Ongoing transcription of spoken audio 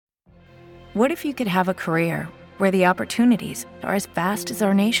What if you could have a career where the opportunities are as vast as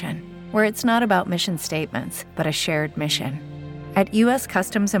our nation, where it's not about mission statements, but a shared mission? At U.S.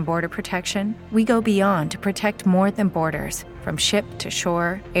 Customs and Border Protection, we go beyond to protect more than borders. From ship to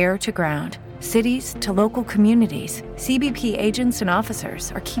shore, air to ground, cities to local communities, CBP agents and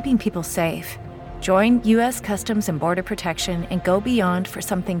officers are keeping people safe. Join U.S. Customs and Border Protection and go beyond for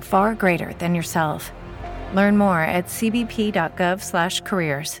something far greater than yourself. Learn more at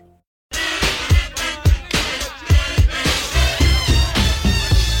cbp.gov/careers.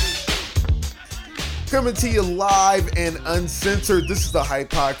 Coming to you live and uncensored. This is the Hype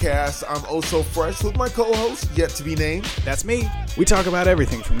Podcast. I'm Oh So Fresh with my co-host, yet to be named. That's me. We talk about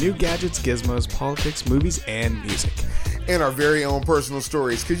everything from new gadgets, gizmos, politics, movies, and music. And our very own personal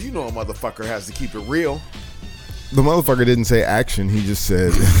stories, because you know a motherfucker has to keep it real. The motherfucker didn't say action. He just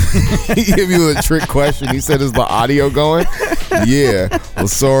said, he gave you a trick question. He said, is the audio going? Yeah. Well,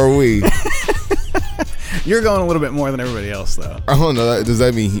 so are we. You're going a little bit more than everybody else, though. I don't know. Does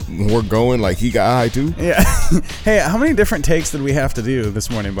that mean we're going like he got high, too? Yeah. Hey, how many different takes did we have to do this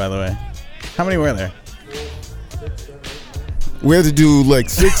morning, by the way? How many were there? We had to do like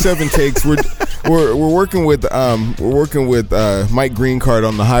 6-7 takes. We're working with Mike Greencard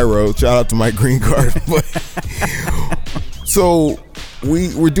on the high road. Shout out to Mike Greencard. So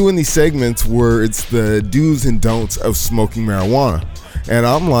we're doing these segments where it's the do's and don'ts of smoking marijuana. And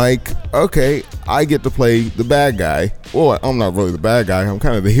I'm like, okay, I get to play the bad guy. Well, I'm not really the bad guy. I'm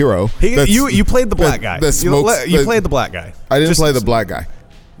kind of the hero. You played the black guy. You played the black guy. I didn't play the black guy.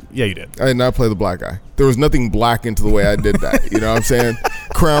 Yeah, you did. I did not play the black guy. There was nothing black into the way I did that. You know what I'm saying?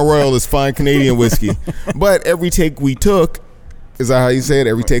 Crown Royal is fine Canadian whiskey. But every take we took, is that how you say it?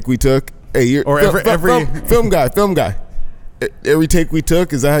 Every take we took? Hey, you're every film guy. Every take we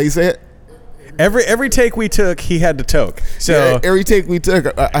took, is that how you say it? Every take we took, he had to toke. So yeah, every take we took,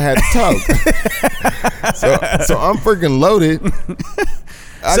 I had to toke. so I'm freaking loaded.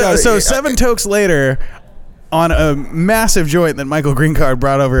 So 7 tokes later, on a massive joint that Michael Greencard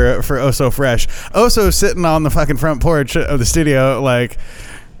brought over for Oh So Fresh, Oso sitting on the fucking front porch of the studio like,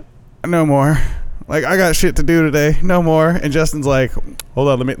 no more. Like, I got shit to do today. No more. And Justin's like, hold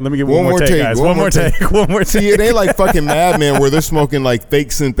on, let me get one more take, guys. One more take. See, it ain't like fucking Mad Men where they're smoking like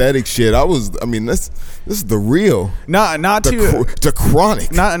fake synthetic shit. This is the real. The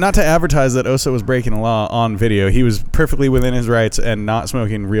chronic. Not to advertise that Oso was breaking the law on video. He was perfectly within his rights and not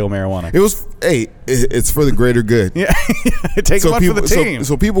smoking real marijuana. It's for the greater good. Yeah. It takes one for the team.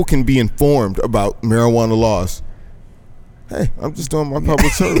 So people can be informed about marijuana laws. Hey, I'm just doing my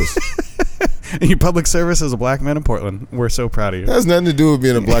public service. Your public service as a black man in Portland. We're so proud of you. That has nothing to do with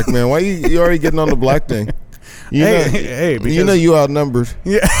being a black man. Why you already getting on the black thing? You know you outnumbered.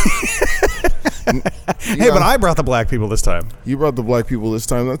 Yeah. But I brought the black people this time. You brought the black people this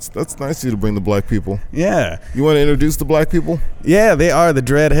time. That's nice of you to bring the black people. Yeah. You want to introduce the black people? Yeah, they are the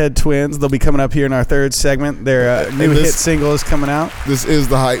Dreadhead Twins. They'll be coming up here in our third segment. Their new hit single is coming out. This is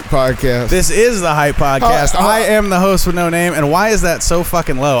the Hype Podcast. This is the Hype Podcast. I am the host with no name. And why is that so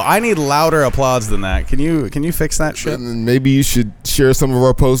fucking low? I need louder applause than that. Can you fix that shit? And maybe you should share some of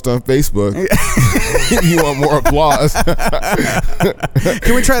our posts on Facebook. If you want more applause.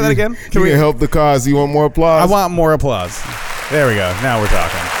 Can we try that again? Can we help the cause? You want more applause? I want more applause. There we go. Now we're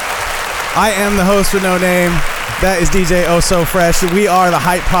talking. I am the host with no name. That is DJ Oh So Fresh. We are the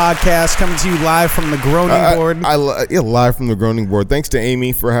Hype Podcast, coming to you live from the Groaning Board. Live from the Groaning Board. Thanks to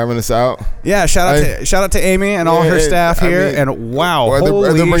Amy for having us out. Yeah, shout out to Amy and all her staff here. And wow, are they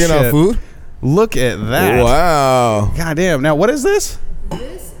bringing out food? Look at that! Wow. God damn. Now what is this?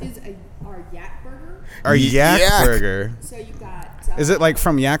 This is our yak burger. Our yak burger. So you got. Is it like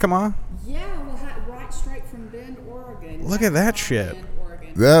from Yakima? Yeah, right straight from Bend, Oregon. Look at that shit.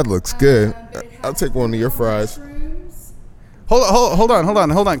 That looks good. I'll take one of your fries. Hold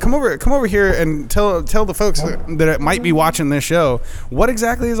on. Come over here and tell the folks that might be watching this show what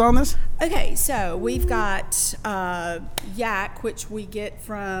exactly is on this. Okay, so we've got yak, which we get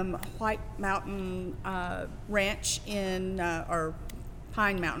from White Mountain Ranch or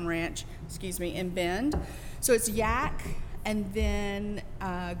Pine Mountain Ranch, in Bend. So it's yak, and then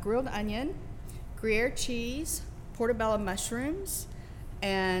grilled onion, Gruyere cheese, portobello mushrooms,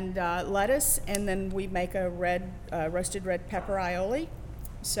 and lettuce, and then we make a roasted red pepper aioli.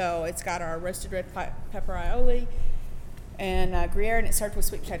 So it's got our roasted red pepper aioli and Gruyere, and it's served with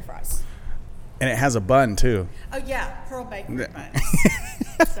sweet potato fries. And it has a bun too. Oh yeah, pearl bacon buns.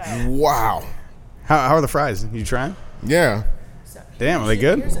 Wow. How are the fries? You trying? Yeah. So damn, are they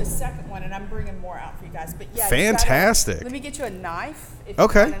good? Here's a second one, and I'm bringing more out for you guys. But yeah, fantastic. Let me get you a knife. If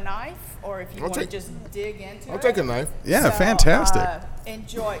okay. You want a knife. or if you want to just dig into it. I'll take a knife. Yeah, so, fantastic.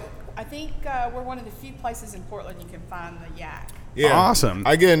 Enjoy. I think we're one of the few places in Portland you can find the yak. Yeah. Awesome.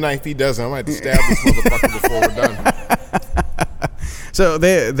 I get a knife, he doesn't. I might have to stab this motherfucker before we're done. So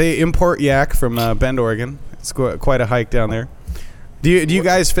they import yak from Bend, Oregon. It's quite a hike down there. Do you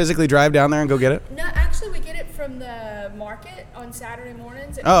guys physically drive down there and go get it? No, actually, we get it from the market on Saturday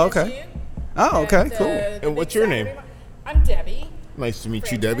mornings. At okay. Oh, okay, cool. And what's your name? I'm Debbie. Nice to meet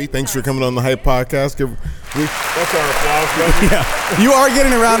you, Debbie. Thanks for coming on the Hype Podcast. That's our applause. Yeah, you are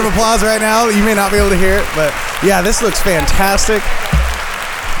getting a round of applause right now. You may not be able to hear it, but yeah, this looks fantastic.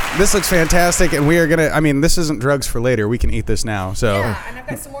 This looks fantastic, and we are gonna. I mean, this isn't drugs for later. We can eat this now. So yeah, and I've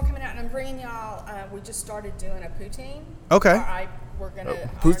got some more coming out, and I'm bringing y'all. We just started doing a poutine. Okay. We're gonna.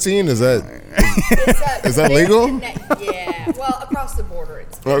 Poutine is that legal? Yeah. Well, across the border,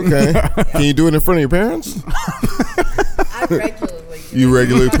 it's. Okay. Can you do it in front of your parents? I regularly. You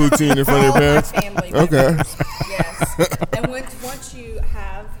regularly poutine in front of your parents? My family members. Yes. And once you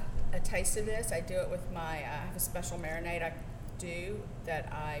have a taste of this, I do it with I have a special marinade I do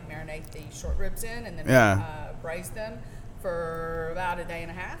that I marinate the short ribs in and then braise them for about a day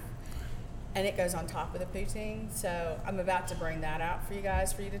and a half. And it goes on top of the poutine. So I'm about to bring that out for you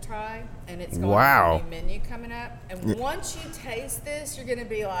guys for you to try. And it's going to be a new menu coming up. And once you taste this, you're going to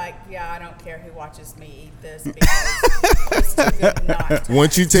be like, yeah, I don't care who watches me eat this because it's too good not to.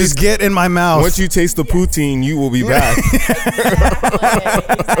 Once you taste, just get in my mouth. Once you taste the poutine, you will be back.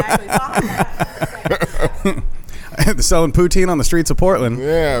 Exactly. Selling poutine on the streets of Portland.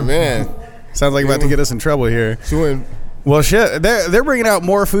 Yeah, man. Sounds like about to get us in trouble here. Well, shit, they're bringing out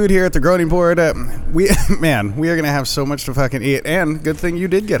more food here at the Groaning Board. We are gonna have so much to fucking eat, and good thing you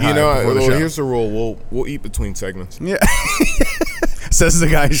did get high. You know, before the show. Here's the rule: we'll eat between segments. Yeah, says the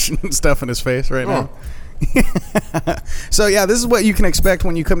guy stuffing his face right now. So yeah, this is what you can expect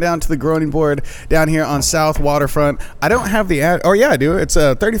when you come down to the Groaning Board down here on South Waterfront. I don't have the ad. Oh yeah, I do. It's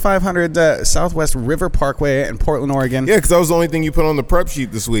 3500 Southwest River Parkway in Portland, Oregon. Yeah, because that was the only thing you put on the prep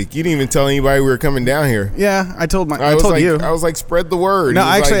sheet this week. You didn't even tell anybody we were coming down here. Yeah, I told you. I was like, spread the word. No,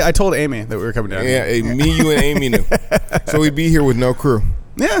 actually, I told Amy that we were coming down. Yeah, me, you, and Amy knew. So we'd be here with no crew.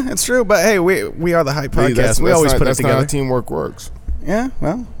 Yeah, it's true. But hey, we are the Hype Podcast. We always put it together. That's not how teamwork works. Yeah,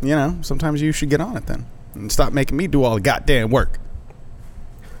 well, sometimes you should get on it then. And stop making me do all the goddamn work.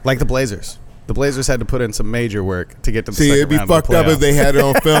 Like the Blazers. The Blazers had to put in some major work to get to the second round of the playoffs. It'd be fucked up if they had it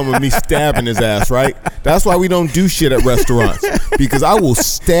on film of me stabbing his ass, right? That's why we don't do shit at restaurants. Because I will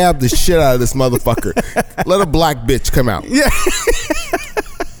stab the shit out of this motherfucker. Let a black bitch come out. Yeah.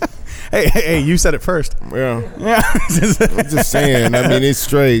 Hey, you said it first. Yeah. I'm just saying. I mean, it's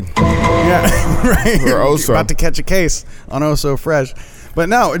straight. Yeah, right. We're Oso. About to catch a case on Oso Fresh. But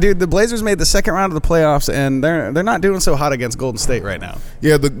no, dude, the Blazers made the second round of the playoffs, and they're not doing so hot against Golden State right now.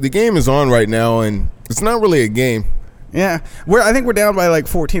 Yeah, the game is on right now, and it's not really a game. Yeah, I think we're down by like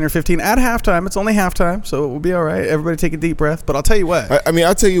 14 or 15 at halftime. It's only halftime, so we'll be all right. Everybody take a deep breath. But I'll tell you what.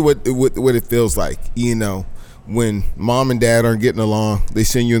 I'll tell you what it feels like. When mom and dad aren't getting along, they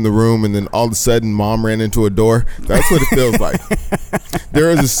send you in the room, and then all of a sudden, mom ran into a door. That's what it feels like. There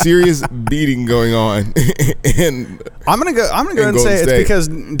is a serious beating going on, and I'm gonna go and say it's because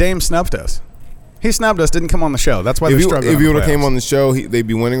Dame snubbed us. He snubbed us, didn't come on the show. That's why they're struggling. If he would have came on the show, they'd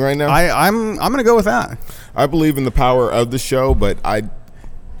be winning right now. I'm gonna go with that. I believe in the power of the show, but I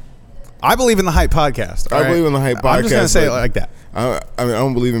believe in the Hype Podcast. I believe in the Hype Podcast. I'm just gonna say it like that. I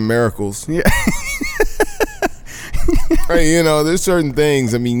don't believe in miracles. Yeah. Hey, there's certain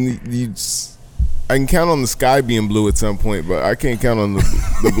things. I mean, I can count on the sky being blue at some point, but I can't count on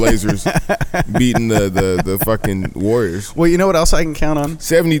the Blazers beating the fucking Warriors. Well, you know what else I can count on?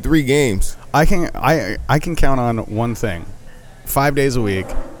 73 games. I can count on one thing. 5 days a week,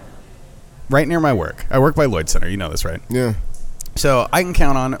 right near my work. I work by Lloyd Center. You know this, right? Yeah. So I can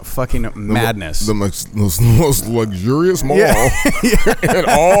count on fucking madness. The most luxurious mall in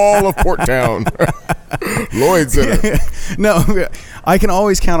all of Port Town. Lloyd Center. No, I can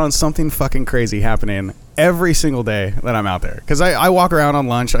always count on something fucking crazy happening every single day that I'm out there. Because I walk around on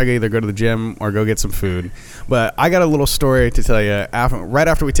lunch. I either go to the gym or go get some food. But I got a little story to tell you right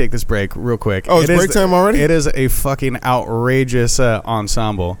after we take this break real quick. Oh, it's break time already? It is a fucking outrageous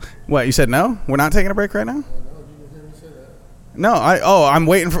ensemble. What, you said no? We're not taking a break right now? No, I'm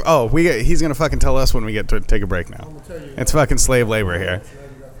waiting for. He's gonna fucking tell us when we get to take a break now. It's fucking slave labor here.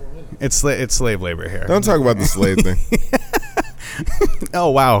 It's slave labor here. Don't talk about the slave thing.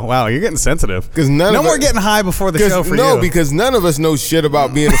 Oh wow, you're getting sensitive. Because no more getting high before the show for you. No, because none of us know shit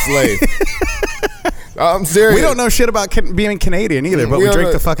about being a slave. I'm serious. We don't know shit about being Canadian either, but we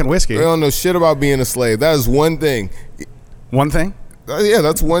drink the fucking whiskey. We don't know shit about being a slave. That is one thing. One thing? Yeah,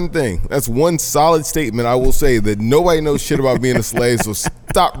 that's one thing. That's one solid statement I will say, that nobody knows shit about being a slave, so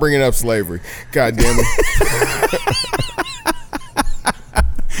stop bringing up slavery. God damn it.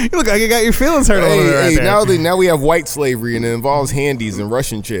 You look like you got your feelings hurt a little bit right there. Now we have white slavery, and it involves handies and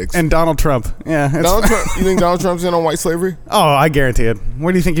Russian chicks. And Donald Trump. Yeah. Donald Trump. You think Donald Trump's in on white slavery? Oh, I guarantee it.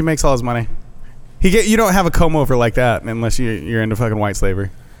 Where do you think he makes all his money? You don't have a comb over like that unless you're into fucking white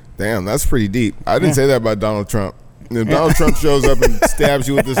slavery. Damn, that's pretty deep. I didn't say that about Donald Trump. If Donald Trump shows up and stabs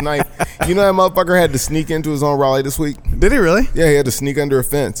you with this knife, you know that motherfucker had to sneak into his own rally this week? Did he really? Yeah, he had to sneak under a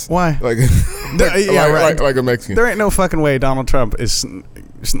fence. Why? Like a Mexican. There ain't no fucking way Donald Trump is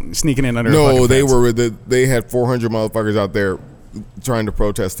sneaking in under a fucking fence. No, they had 400 motherfuckers out there trying to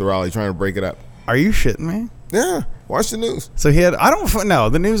protest the rally, trying to break it up. Are you shitting me? Yeah, watch the news. So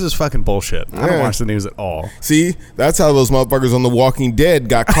the news is fucking bullshit. I don't watch the news at all. See, that's how those motherfuckers on The Walking Dead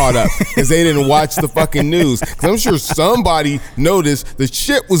got caught up, because they didn't watch the fucking news. Because I'm sure somebody noticed the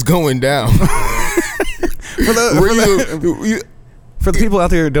shit was going down. For the people out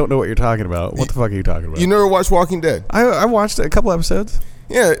there who don't know what you're talking about, what the fuck are you talking about? You never watched Walking Dead? I watched a couple episodes.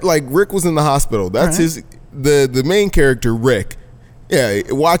 Yeah, like Rick was in the hospital. That's the main character, Rick. Yeah,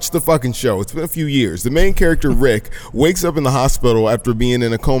 watch the fucking show. It's been a few years. The main character, Rick, wakes up in the hospital after being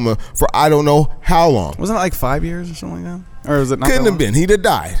in a coma for I don't know how long. Wasn't it like 5 years or something like that? Or was it not? Couldn't have been. He'd have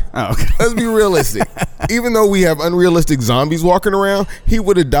died. Oh, okay. Let's be realistic. Even though we have unrealistic zombies walking around, he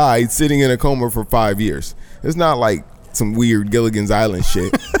would have died sitting in a coma for 5 years. It's not like some weird Gilligan's Island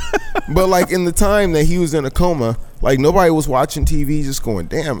shit. But like in the time that he was in a coma, like nobody was watching TV just going,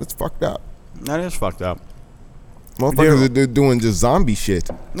 damn, it's fucked up. That is fucked up. Motherfuckers are doing just zombie shit.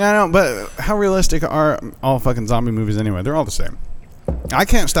 No, but how realistic are all fucking zombie movies anyway? They're all the same. I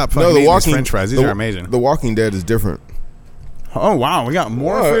can't stop fucking eating these French fries. These are amazing. The Walking Dead is different. Oh, wow. We got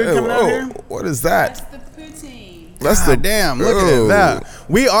more food coming out here? What is that? That's the poutine. That's damn. Look at that.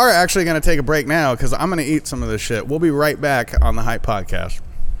 We are actually going to take a break now because I'm going to eat some of this shit. We'll be right back on the Hype Podcast.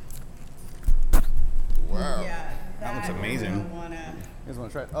 Wow. Yeah, that looks amazing. You guys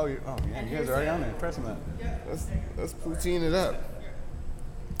want to try it? Oh, yeah. You guys are already on there. Pressing that. Yeah. Let's poutine it up.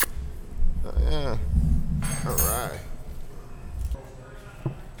 Oh, yeah. All right.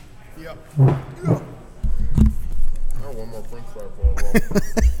 Yep. I want one more French fry for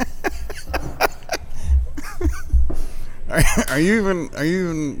a Are you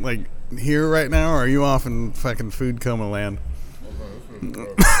even like here right now, or are you off in fucking food coma land?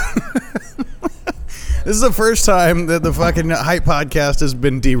 This is the first time that the fucking Hype Podcast has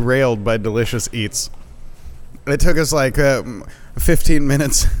been derailed by Delicious Eats. It took us like 15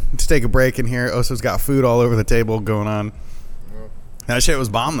 minutes to take a break in here. Oso's got food all over the table going on. Yeah. That shit was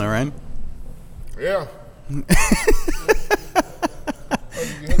bomb though, right? Yeah. Did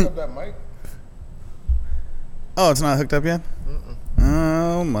you hook up that mic? Oh, it's not hooked up yet?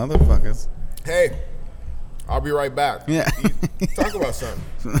 Oh, motherfuckers. Hey, I'll be right back. Yeah. Talk about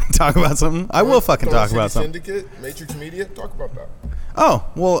something. Talk about something? I will fucking talk about something. Syndicate, Matrix Media, talk about that. Oh,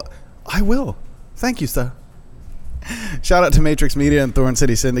 well, I will. Thank you, sir. Shout out to Matrix Media and Thorn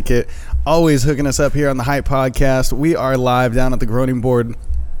City Syndicate, always hooking us up here on the Hype Podcast. We are live down at the Groaning Board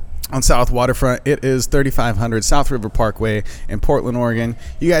on South Waterfront. It is 3500 South River Parkway in Portland, Oregon.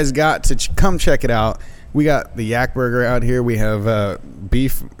 You guys got to come check it out. We got the yak burger out here. We have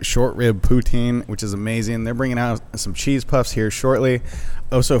beef short rib poutine, which is amazing. They're bringing out some cheese puffs here shortly.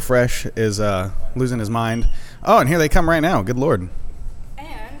 Oh So Fresh is losing his mind. Oh, and here they come right now. Good Lord.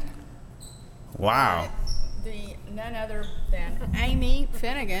 And wow. None other than Amy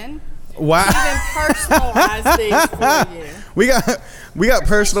Finnegan. Wow. Even personalized these for you. We got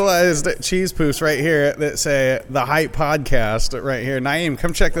personalized cheese poofs right here that say the Hype Podcast right here. Naeem,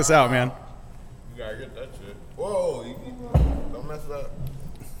 come check this out, man. You gotta get that shit. Whoa, don't mess it up.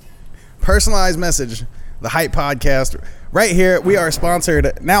 Personalized message, the Hype Podcast. Right here, we are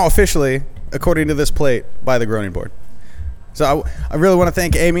sponsored now officially, according to this plate, by the Groaning Board. So I really want to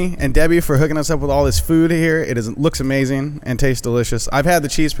thank Amy and Debbie for hooking us up with all this food here. It looks amazing and tastes delicious. I've had the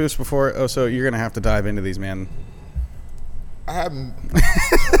cheese poofs before. Oh, so you're going to have to dive into these, man. I haven't.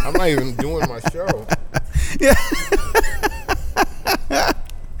 I'm not even doing my show. Yeah.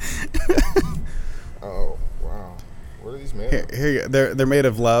 Oh, wow. What are these made of? Here, they're made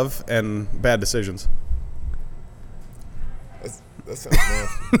of love and bad decisions. That sounds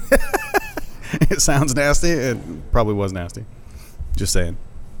nasty. It sounds nasty. It probably was nasty. Just saying.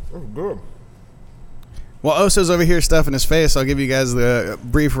 That's good. Well, Oso's over here stuffing his face. I'll give you guys the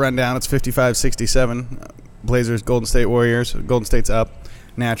brief rundown. It's 55-67. Blazers, Golden State Warriors. Golden State's up,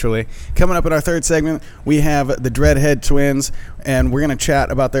 naturally. Coming up in our third segment, we have the Dreadhead Twins, and we're going to chat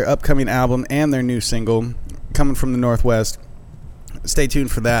about their upcoming album and their new single, coming from the Northwest. stay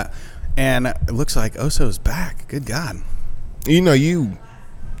tuned for that. And it looks like Oso's back. Good God.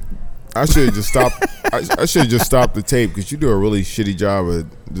 I should have just stopped. I should have just stopped the tape because you do a really shitty job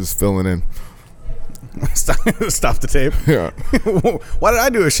of just filling in. Stop the tape? Yeah. Why did I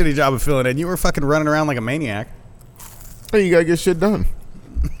do a shitty job of filling in? You were fucking running around like a maniac. Hey, you gotta get shit done.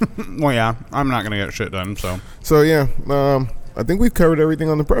 Well, yeah, I'm not gonna get shit done. So yeah, I think we've covered everything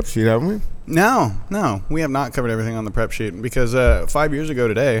on the prep sheet, haven't we? No, we have not covered everything on the prep sheet because 5 years ago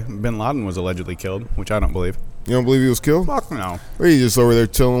today, Bin Laden was allegedly killed, which I don't believe. You don't believe he was killed? Fuck no. Or are you just over there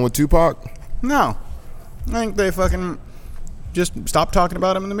chilling with Tupac? No, I think they fucking just stopped talking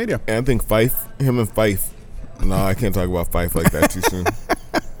about him in the media. And I think him and Fife. No, I can't talk about Fife like that too soon.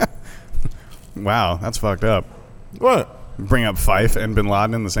 Wow, that's fucked up. What? Bring up Fife and Bin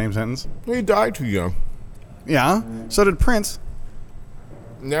Laden in the same sentence? He died too young. Yeah. So did Prince.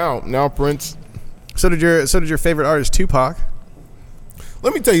 Now Prince. So did your favorite artist Tupac.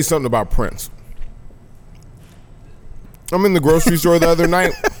 Let me tell you something about Prince. I'm in the grocery store the other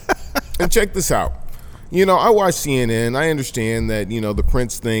night, and check this out. I watch CNN. I understand that, the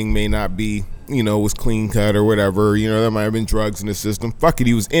Prince thing may not be, was clean cut or whatever. There might have been drugs in the system. Fuck it,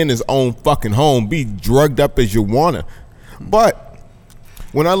 he was in his own fucking home. Be drugged up as you wanna. But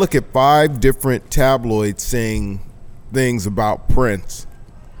when I look at 5 different tabloids saying things about Prince,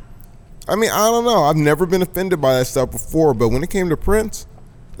 I don't know. I've never been offended by that stuff before, but when it came to Prince,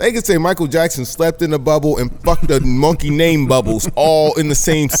 they could say Michael Jackson slept in a bubble and fucked a monkey named Bubbles all in the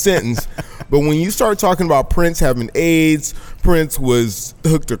same sentence. But when you start talking about Prince having AIDS, Prince was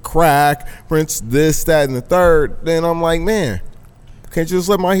hooked to crack, Prince this, that, and the third, then I'm like, man, can't you just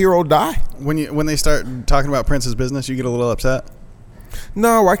let my hero die? When they start talking about Prince's business, you get a little upset?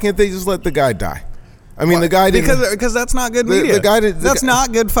 No, why can't they just let the guy die? The guy didn't... Because that's not good media. That's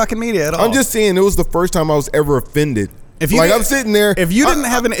not good fucking media at all. I'm just saying, it was the first time I was ever offended. I'm sitting there... If you didn't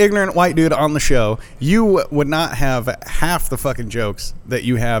have an ignorant white dude on the show, you would not have half the fucking jokes that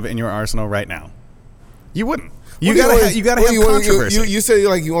you have in your arsenal right now. You wouldn't. You gotta have controversy. You say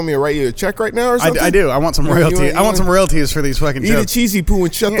you want me to write you a check right now or something? I do. I want some royalty. I want some royalties for these fucking jokes. Eat a cheesy poo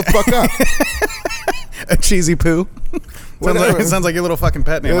and shut the fuck up. A cheesy poo? Sounds like your little fucking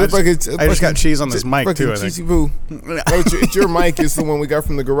pet name. I just got cheese on this mic too, I think. Cheesy poo. It's your mic. It's the one we got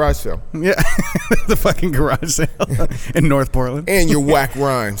from the garage sale. Yeah. The fucking garage sale in North Portland. And your whack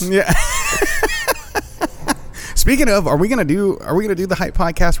rhymes. Yeah. Speaking of, are we gonna do the Hype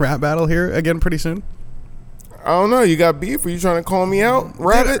Podcast rap battle here again pretty soon? I don't know. You got beef? Are you trying to call me out,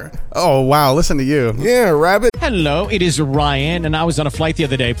 Rabbit? Oh, wow. Listen to you. Yeah, Rabbit. Hello, it is Ryan, and I was on a flight the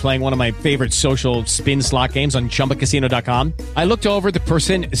other day playing one of my favorite social spin slot games on ChumbaCasino.com. I looked over at the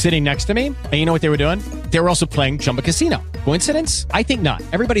person sitting next to me, and you know what they were doing? They were also playing Chumba Casino. Coincidence? I think not.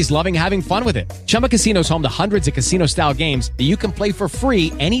 Everybody's loving having fun with it. Chumba Casino is home to hundreds of casino-style games that you can play for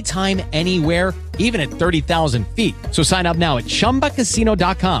free anytime, anywhere, even at 30,000 feet. So sign up now at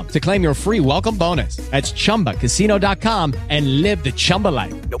ChumbaCasino.com to claim your free welcome bonus. That's ChumbaCasino.com and live the Chumba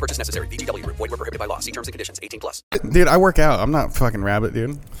life. No purchase necessary. VGW. Void where prohibited by law. See terms and conditions. 18+. Dude, I work out. I'm not fucking Rabbit,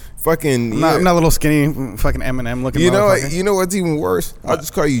 dude. Fucking... I'm not a little skinny fucking Eminem looking motherfucker. You know what's even worse? I'll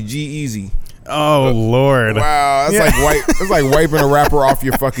just call you G-Eazy. Oh, Lord. Wow. That's like wiping a wrapper off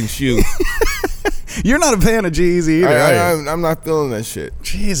your fucking shoe. You're not a fan of G-Eazy either, I'm not feeling that shit.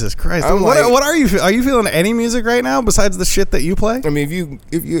 Jesus Christ. What are you... Are you feeling any music right now besides the shit that you play? I mean,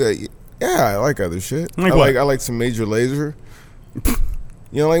 if you I like other shit. I like some Major Lazer.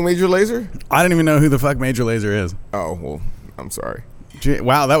 You don't like Major Lazer? I don't even know who the fuck Major Lazer is. Oh, well, I'm sorry.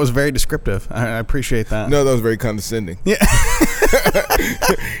 Wow, that was very descriptive. I appreciate that. No, that was very condescending. Yeah.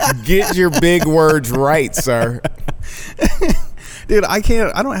 Get your big words right, sir. Dude, I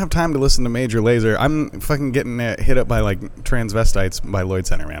don't have time to listen to Major Lazer. I'm fucking getting hit up by like transvestites by Lloyd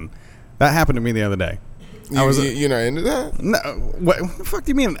Center, man. That happened to me the other day. You're not into that? No. What the fuck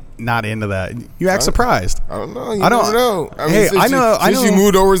do you mean not into that? You act surprised. I don't know. I don't know. I mean, I know. Since you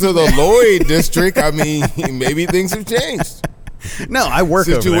moved over to the Lloyd district, I mean, maybe things have changed. No, I work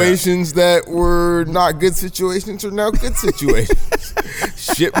situations that were not good situations are now good situations.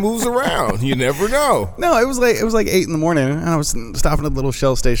 Shit moves around. You never know. No, it was like 8 in the morning, and I was stopping at the little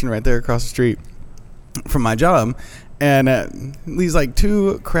Shell station right there across the street from my job, and these like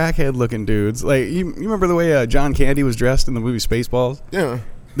 2 crackhead looking dudes. Like you remember the way John Candy was dressed in the movie Spaceballs? Yeah.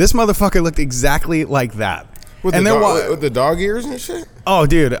 This motherfucker looked exactly like that. With the dog ears and shit? Oh,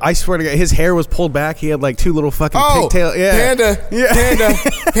 dude, I swear to God, his hair was pulled back. He had like 2 little fucking pigtails. Yeah.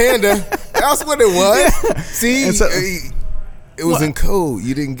 Panda. That's what it was. Yeah. See? It was in code.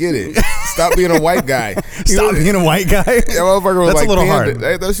 You didn't get it. Stop being a white guy. Stop being a white guy? That motherfucker was That's like a little Panda.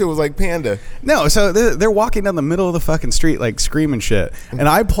 hard. That shit was like Panda. No, so they're walking down the middle of the fucking street like screaming shit. And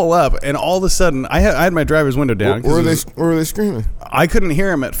I pull up and all of a sudden, I had my driver's window down. Where were they screaming? I couldn't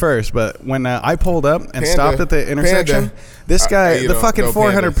hear him at first, but when I pulled up and stopped at the intersection, Panda. this guy, the fucking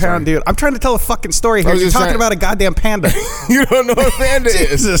 400-pound dude, I'm trying to tell a fucking story here. You're talking about a goddamn panda. You don't know what panda is.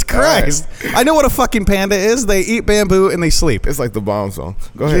 Jesus Christ. Right. I know what a fucking panda is. They eat bamboo and they sleep. It's like the bomb song.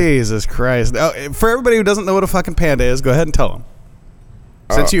 Go ahead. Jesus Christ. For everybody who doesn't know what a fucking panda is, go ahead and tell them.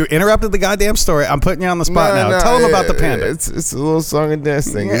 Since you interrupted the goddamn story, I'm putting you on the spot now. Tell them about the panda. It's a little song and dance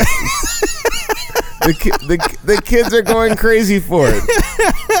thing. The kids are going crazy for it.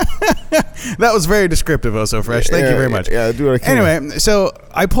 That was very descriptive, Oh So Fresh. Thank you very much. Yeah, do what I can. Anyway, so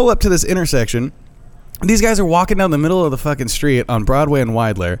I pull up to this intersection. These guys are walking down the middle of the fucking street on Broadway and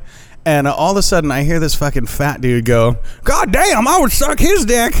Weidler. And all of a sudden, I hear this fucking fat dude go, "God damn, I would suck his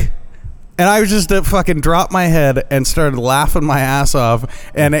dick." And I was just fucking dropped my head and started laughing my ass off,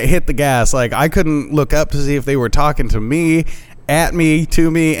 and it hit the gas. Like, I couldn't look up to see if they were talking to me, at me, to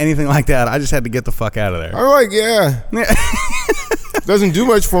me, anything like that. I just had to get the fuck out of there. I'm like, yeah. Doesn't do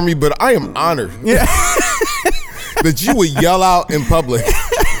much for me, but I am honored that you would yell out in public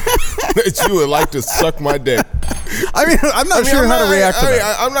that you would like to suck my dick. I mean, I'm not sure how to react to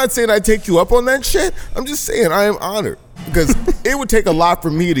that. I'm not saying I take you up on that shit. I'm just saying I am honored. Because it would take a lot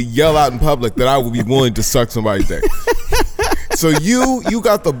for me to yell out in public that I would be willing to suck somebody's dick. So you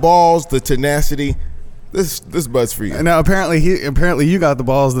got the balls, the tenacity. This butt's for you. Now apparently you got the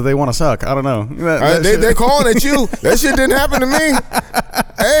balls that they want to suck. I don't know. They're calling at you. That shit didn't happen to me.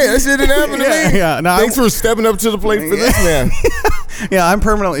 Hey, that shit didn't happen to me. Yeah. No, thanks for stepping up to the plate for this man. Yeah, I'm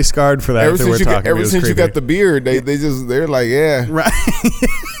permanently scarred for that. Ever since you got the beard, they're like, yeah, right.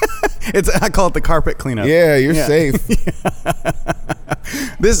 I call it the carpet cleanup. Yeah, you're safe.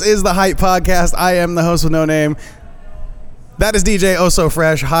 This is the Hype Podcast. I am the host with no name. That is DJ Oh So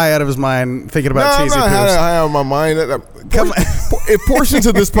Fresh, high out of his mind, thinking about cheesy poos. I'm not high out of my mind. If portions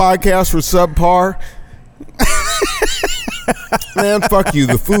of this podcast were subpar, man, fuck you.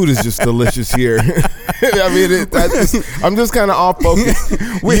 The food is just delicious here. I mean, I'm just kind of off focus.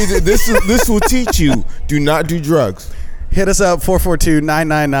 This will teach you: do not do drugs. Hit us up,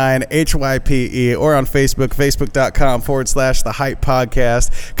 442-999-HYPE, or on Facebook, facebook.com/The Hype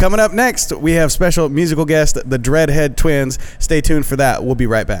Podcast. Coming up next, we have special musical guest, the Dreadhead Twins. Stay tuned for that. We'll be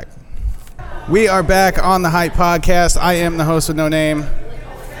right back. We are back on the Hype Podcast. I am the host with no name.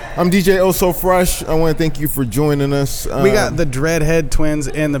 I'm DJ Oh So Fresh. I want to thank you for joining us. We got the Dreadhead Twins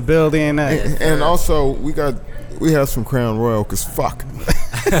in the building. And also, we have some Crown Royal, because fuck.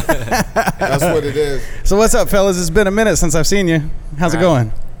 That's what it is. So what's up, fellas? It's been a minute since I've seen you. How's it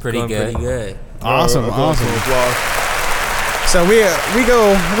going? Pretty good. Awesome. So we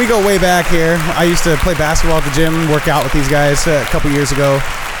go way back here. I used to play basketball at the gym, work out with these guys a couple years ago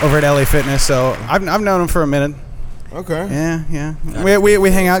over at LA Fitness. So I've known them for a minute. Okay. Yeah.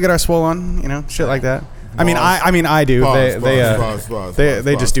 We hang out, get our swole on, shit like that. I mean I do.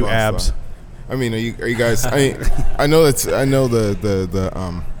 They just do abs. I mean, are you guys? I know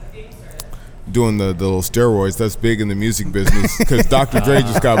the doing the little steroids. That's big in the music business because Dr. Dre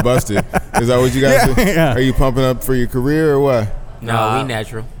just got busted. Is that what you guys do? Yeah. Are you pumping up for your career or what? No, we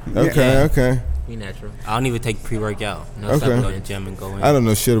natural. Okay. We natural. I don't even take pre-workout. Stop going to the gym and go in. I don't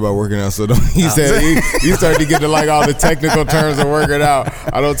know shit about working out, so don't. You started to get to like all the technical terms of working out.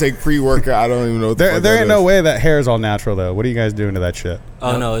 I don't take pre-workout. I don't even know. What there ain't no way that hair is all natural though. What are you guys doing to that shit?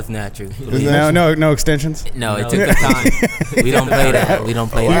 Oh no, it's natural. No extensions. No, it took the time. We don't play that. We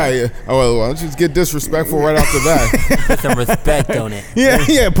don't play that. Oh well, why don't you just get disrespectful right off the bat? Put some respect on it.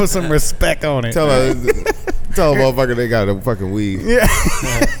 Yeah. Put some respect on it. Tell a motherfucker they got a fucking weed. Yeah.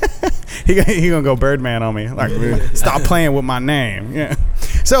 He gonna go Birdman on me. Like, stop playing with my name. Yeah.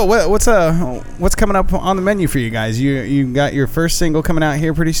 So what's coming up on the menu for you guys? You got your first single coming out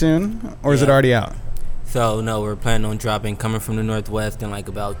here pretty soon, or is it already out? So no, we're planning on dropping "Coming from the Northwest" in like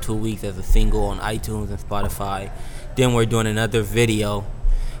about 2 weeks as a single on iTunes and Spotify. Then we're doing another video.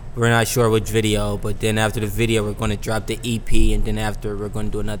 We're not sure which video, but then after the video, we're going to drop the EP, and then after we're going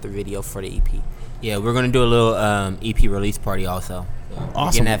to do another video for the EP. Yeah, we're going to do a little EP release party also.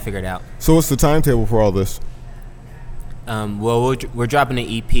 Awesome. Getting that figured out. So what's the timetable for all this? Well, we're dropping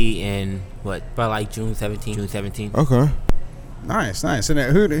the EP in by like June 17th. Okay. Nice. And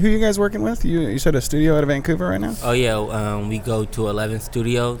who you guys working with? You said a studio out of Vancouver right now? Oh yeah, we go to 11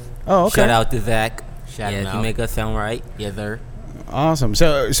 Studios. Oh, okay. Shout out to Zach. Shout him out. You make us sound right. Yes, sir. Awesome.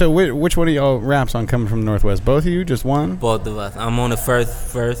 So which one of y'all raps on Coming from the Northwest? Both of you? Just one? Both of us. I'm on the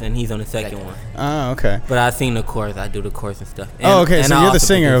first and he's on the second one. Oh, okay. But I sing the chorus. I do the chorus and stuff. Okay. So you're the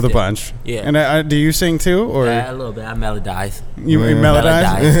singer of the bunch. Yeah. And do you sing too, or a little bit? I melodize. You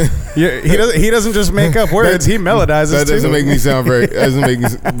melodize? He doesn't just make up words. He melodizes. That doesn't too. make me sound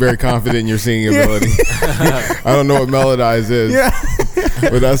very confident in your singing ability. I don't know what melodize is. Yeah.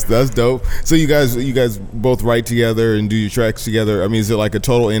 But that's dope. So you guys both write together and do your tracks together. I mean, is it like a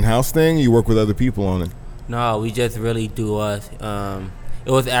total in-house thing? You work with other people on it? No, we just really do us. It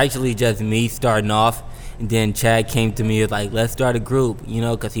was actually just me starting off, and then Chad came to me and was like, let's start a group,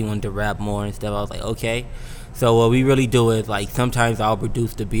 because he wanted to rap more and stuff. I was like, okay. So what we really do is, like, sometimes I'll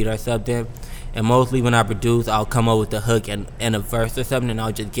produce the beat or something, and mostly when I produce, I'll come up with the hook and a verse or something, and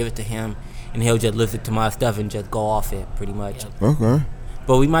I'll just give it to him, and he'll just listen to my stuff and just go off it, pretty much. Okay.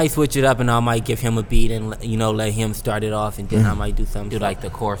 But we might switch it up, and I might give him a beat and let him start it off, and then I might do something, do like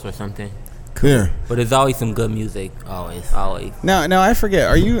the chorus or something. Cool. Yeah. But it's always some good music, always. Now I forget.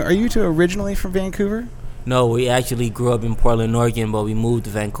 Are you two originally from Vancouver? No, we actually grew up in Portland, Oregon, but we moved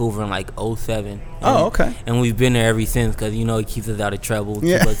to Vancouver in like 2007. Oh, okay. And we've been there ever since because it keeps us out of trouble.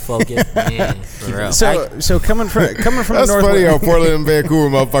 Keep us focused. Yeah, for real. So coming from the That's Northwest. funny how Portland and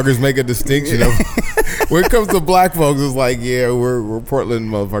Vancouver motherfuckers make a distinction. When it comes to black folks, it's like, yeah, we're Portland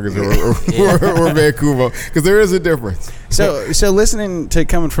motherfuckers, or we're Vancouver, because there is a difference. So listening to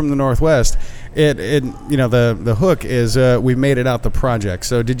Coming from the Northwest, it the hook is we made it out the project.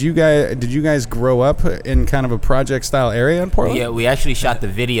 So did you guys grow up in kind of a project style area in Portland? Yeah, we actually shot the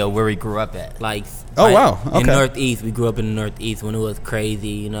video where we grew up at. Wow. Okay. In Northeast, we grew up in the Northeast when it was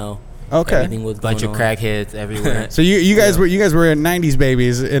crazy. Okay. Everything was bunch of crackheads everywhere. So you guys were 90s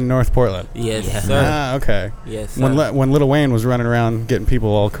babies in North Portland. Yes, sir. Okay. Yes, sir. When Lil Wayne was running around getting people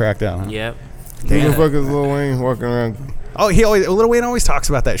all cracked out. Huh? Yep. Who the fuck is Lil Wayne walking around? Oh, Lil Wayne always talks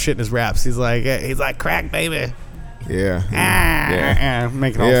about that shit in his raps. He's like crack baby. Yeah.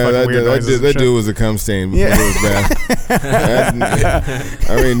 Making all fucking weird noises. That dude was a cum stain before it was bad.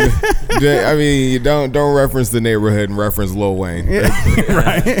 I mean, you don't reference the neighborhood and reference Lil Wayne.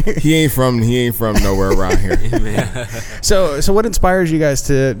 Right. He ain't from nowhere around here. So what inspires you guys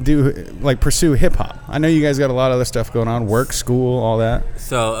to pursue hip hop? I know you guys got a lot of other stuff going on, work, school, all that.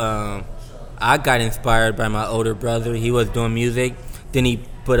 So I got inspired by my older brother. He was doing music. Then he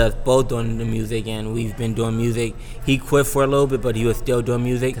put us both on the music, and we've been doing music. He quit for a little bit, but he was still doing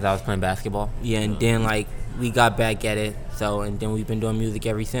music because I was playing basketball. Yeah, and then we got back at it. And then we've been doing music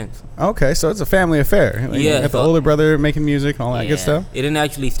ever since. Okay, so it's a family affair. You got the older brother making music, all that good stuff. It didn't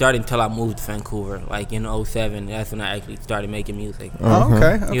actually start until I moved to Vancouver, in 2007. That's when I actually started making music.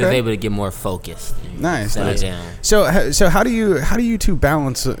 Okay. He was able to get more focused. Nice. So how do you two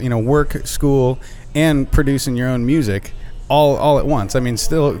balance work, school, and producing your own music all at once? I mean,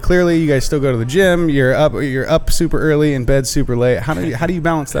 still clearly you guys still go to the gym. You're up super early, in bed super late. How do you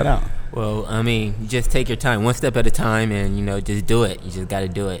balance that out? Well, I mean, you just take your time, one step at a time, and just do it. You just got to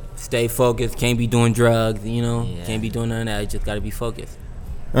do it. Stay focused. Can't be doing drugs. Can't be doing none of that. You just got to be focused.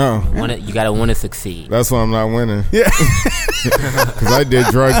 Oh, you got to want to succeed. That's why I'm not winning. Yeah, because I did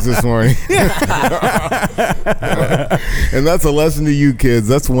drugs this morning. And that's a lesson to you kids.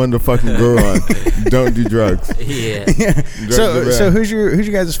 That's one to fucking go on. Don't do drugs. Yeah. So who's your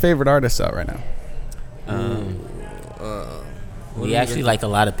guys' favorite artists out right now? We actually like a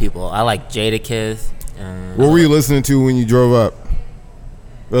lot of people. I like Jadakiss. What were you listening to when you drove up?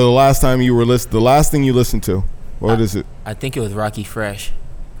 The last thing you listened to? What is it? I think it was Rocky Fresh.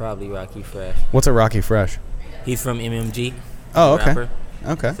 Probably Rocky Fresh. What's a Rocky Fresh? He's from MMG. Oh, okay. Rapper.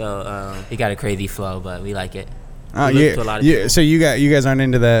 Okay. So he got a crazy flow, but we like it. Oh, yeah. So you guys aren't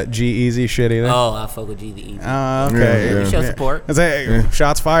into that G-Eazy shit either? Oh, I fuck with G-Eazy. Oh, okay. We show support.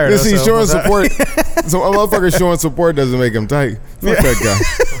 Shots fired. Listen, he's showing support. So a motherfucker showing support doesn't make him tight. Fuck that guy.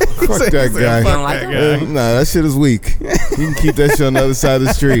 Fuck that guy. You don't like him? Nah, that shit is weak. You can keep that shit on the other side of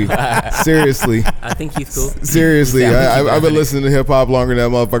the street. Seriously. I think he's cool. Seriously, I've been listening to hip hop longer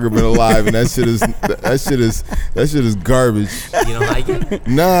than that motherfucker been alive, and that shit is garbage. You don't like it?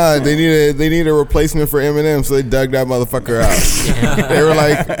 Nah, they need a replacement for Eminem, so they dug that motherfucker out. They were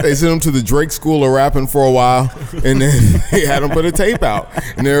like, they sent him to the Drake school of rapping for a while, and then they had him put a tape out,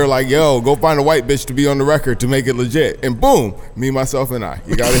 and they were like, "Yo, go find a white bitch to be on the record to make it legit." And boom, me, myself, and I.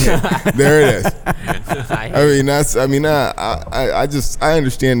 You got it. There it is. I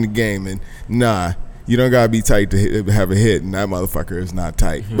understand the game, and nah, you don't gotta be tight to have a hit, and that motherfucker is not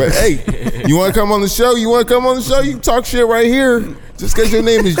tight. But hey, you want to come on the show? You can talk shit right here. Just because your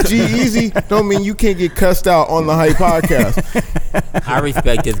name is G-Eazy don't mean you can't get cussed out on the Hype Podcast. I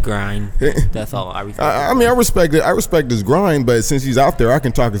respect his grind. That's all. I respect. I mean, I respect it. I respect his grind, but since he's out there, I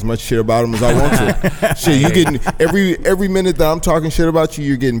can talk as much shit about him as I want to. Shit, you getting every minute that I'm talking shit about you,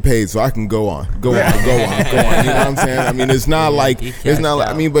 you're getting paid, so I can go on. You know what I'm saying? I mean, it's not like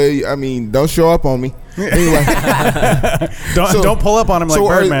I mean, don't show up on me. Anyway, don't pull up on him like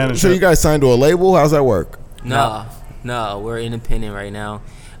Birdman. So you guys signed to a label? How's that work? No, we're independent right now.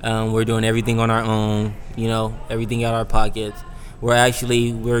 We're doing everything on our own. Everything out of our pockets.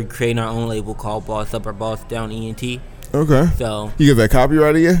 We're creating our own label called Boss Up or Boss Down ENT. Okay. So you got that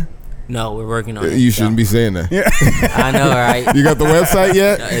copyrighted yet? No, we're working on it. You shouldn't be saying that. Yeah. I know, right? You got the website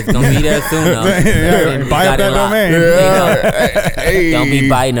yet? It's gonna be there soon, though. Buy up that domain. Hey. Don't be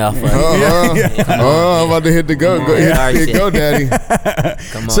biting off. I'm about to hit the go. Go, Daddy.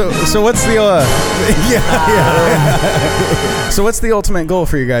 Come on. So what's the So what's the ultimate goal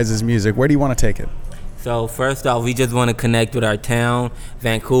for you guys' music? Where do you want to take it? So first off, we just want to connect with our town,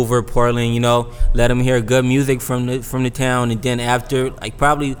 Vancouver, Portland. Let them hear good music from the town, and then after,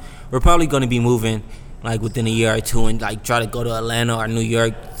 we're probably going to be moving within a year or two, and try to go to Atlanta or New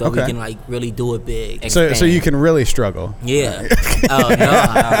York, so we can really do it big. So you can really struggle. Yeah.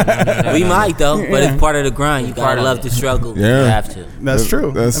 No. We might though, but it's part of the grind. You gotta love the struggle. Yeah. You have to. That's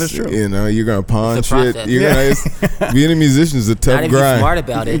true. That is true. You're gonna pawn shit. Being a musician is a tough Not if grind. you're smart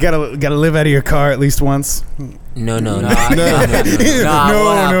about it. You gotta live out of your car at least once. No. No. We'll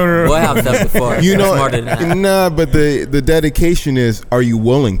have stuff before. Smarter than that. Nah, but the dedication is, are you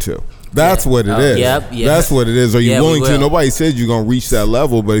willing to? That's what it is. Yep. That's what it is. Are you willing to? will. Nobody said you're going to reach that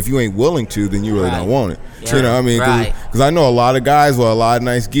level, but if you ain't willing to, then you really don't want it. Yeah. You know what I mean? Because I know a lot of guys with a lot of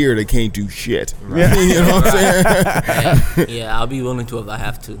nice gear that can't do shit. Right. You know what I'm saying? Yeah, I'll be willing to if I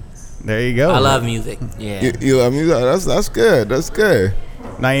have to. There you go. I love music. Yeah. You love music? That's good. That's good.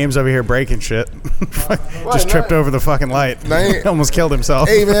 Naeem's over here breaking shit. Just tripped over the fucking light. Almost killed himself.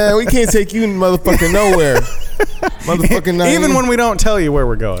 Hey, man, we can't take you motherfucking nowhere. Motherfucking Naeem. Even when we don't tell you where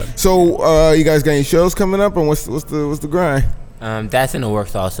we're going. So, you guys got any shows coming up, and what's the grind? That's in the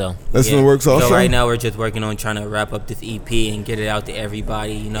works also. That's in the works also? So right now we're just working on trying to wrap up this EP and get it out to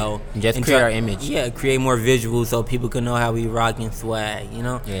everybody, Just create our image. Yeah, create more visuals so people can know how we rock and swag,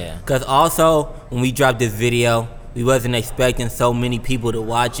 Yeah. Because also, when we dropped this video, we wasn't expecting so many people to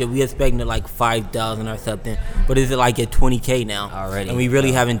watch it. We expected 5,000 or something. But it's at 20K now. Already. And we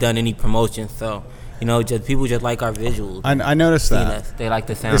really haven't done any promotion, so... people just like our visuals. I noticed that. They like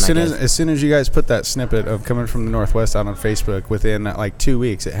the sound. As soon as you guys put that snippet of Coming from the Northwest out on Facebook, within 2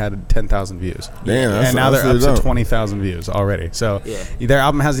 weeks it had 10,000 views. Damn, and now they're up to 20,000 views already. So their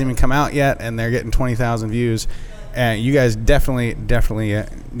album hasn't even come out yet, and they're getting 20,000 views. And you guys definitely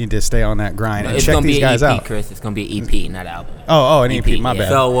need to stay on that grind and check these guys out. Chris, it's gonna be an EP, not an album. Oh, an EP. My bad.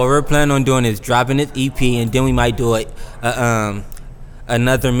 So what we're planning on doing is dropping this EP, and then we might do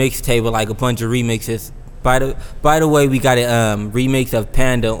another mixtape with a bunch of remixes. By the way, we got a remix of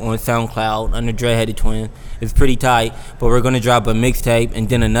Panda on SoundCloud under Dreadheaded Twin. It's pretty tight, but we're gonna drop a mixtape and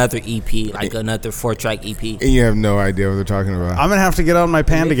then another EP, another 4-track EP. And you have no idea what they're talking about. I'm gonna have to get on my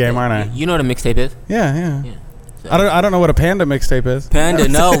Panda game, aren't I? You know what a mixtape is? Yeah. So. I don't know what a Panda mixtape is. Panda,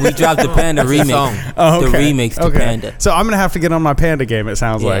 no, we dropped the Panda remix. Oh, okay. The remix to Panda. So I'm gonna have to get on my Panda game. It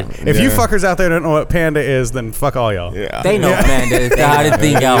sounds like. If you fuckers out there don't know what Panda is, then fuck all y'all. Yeah. They know Panda is the hottest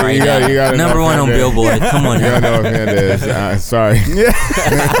thing out right now. Number one on Billboard. Come on, you gotta know what Panda is. Sorry. Yeah.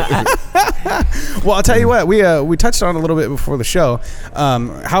 Well, I'll tell you what. We touched on it a little bit before the show.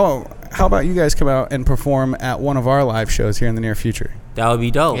 How about you guys come out and perform at one of our live shows here in the near future? That would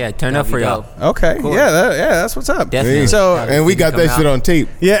be dope. Yeah, turn up for y'all. Okay. Cool. Yeah, that's what's up. Definitely. So, and we got that shit on tape.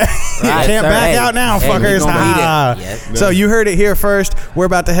 Yeah. Right, Can't back out now, fuckers. Yep. So you heard it here first. We're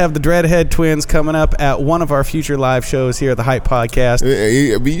about to have the Dreadhead Twins coming up at one of our future live shows here at the Hype Podcast.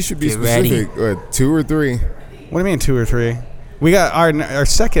 But you should be specific. 2 or 3. What do you mean 2 or 3? We got our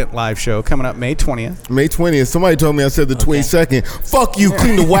second live show coming up May 20th. May 20th. Somebody told me I said the 22nd. Fuck you.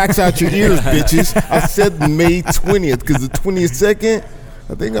 Clean the wax out your ears, bitches. I said May 20th because the 22nd,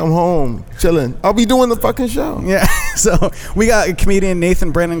 I think I'm home chilling. I'll be doing the fucking show. Yeah. So we got comedian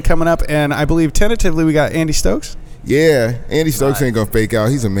Nathan Brennan coming up, and I believe tentatively we got Andy Stokes. Yeah, Andy Stokes ain't gonna fake out.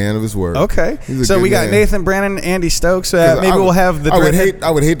 He's a man of his word. Okay, so we got Nathan Brennan, Andy Stokes. Maybe we'll have the. I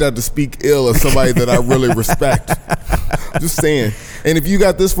would hate that to speak ill of somebody that I really respect. Just saying. And if you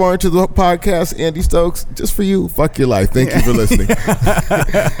got this far into the podcast, Andy Stokes, just for you, fuck your life. Thank you for listening.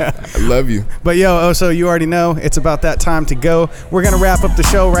 I love you. But yo, so you already know it's about that time to go. We're going to wrap up the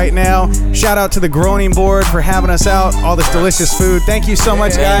show right now. Shout out to the Groaning Board for having us out. All this delicious food. Thank you so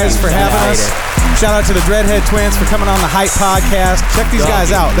much, guys, for having us. Shout out to the Dreadhead Twins for coming on the Hype Podcast. Check these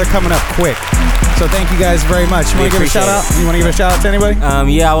guys out. They're coming up quick. So thank you guys very much. You want to give a shout out? You want to give a shout out to anybody?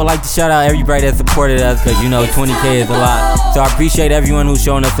 Yeah, I would like to shout out everybody that supported us because, 20K is a lot. So I appreciate everyone who's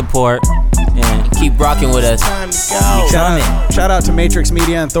showing us support. And keep rocking with us. Shout out to Matrix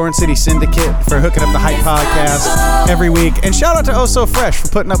Media and Thorn City Syndicate for hooking up the Hype Podcast every week. And shout out to Oh So Fresh for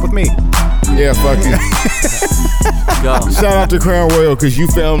putting up with me. Yeah, fuck you. Shout out to Crown Royal because you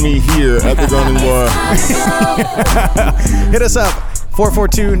found me here at the Groaning Board. Hit us up.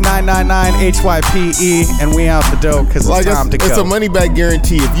 442-999-HYPE, and we out the dope because it's time to go. It's a money back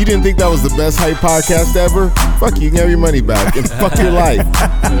guarantee. If you didn't think that was the best Hype Podcast ever, fuck you can have your money back and fuck your life.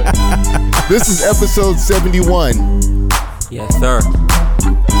 This is episode 71. Yes, sir.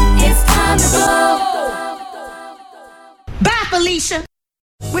 It's time to go. Bye, Felicia.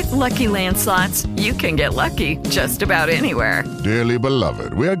 With Lucky Land Slots, you can get lucky just about anywhere. Dearly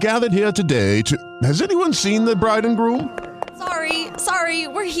beloved, we are gathered here today to... Has anyone seen the bride and groom? Sorry,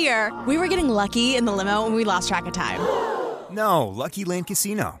 we're here. We were getting lucky in the limo and we lost track of time. No, Lucky Land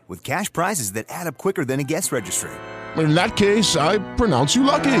Casino, with cash prizes that add up quicker than a guest registry. In that case, I pronounce you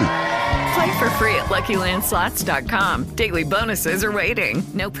lucky. Play for free at LuckyLandSlots.com. Daily bonuses are waiting.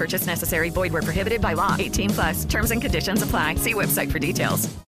 No purchase necessary. Void where prohibited by law. 18+. Terms and conditions apply. See website for details.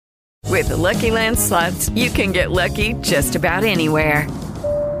 With the Lucky Land Slots, you can get lucky just about anywhere.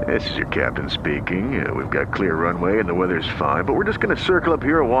 This is your captain speaking. We've got clear runway and the weather's fine, but we're just going to circle up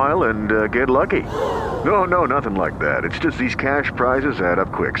here a while and get lucky. No, nothing like that. It's just these cash prizes add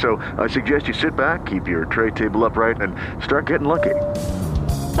up quick. So I suggest you sit back, keep your tray table upright, and start getting lucky.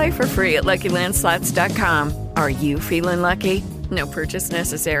 Play for free at LuckyLandSlots.com. Are you feeling lucky? No purchase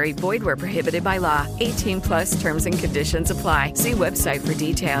necessary. Void where prohibited by law. 18+ terms and conditions apply. See website for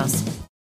details.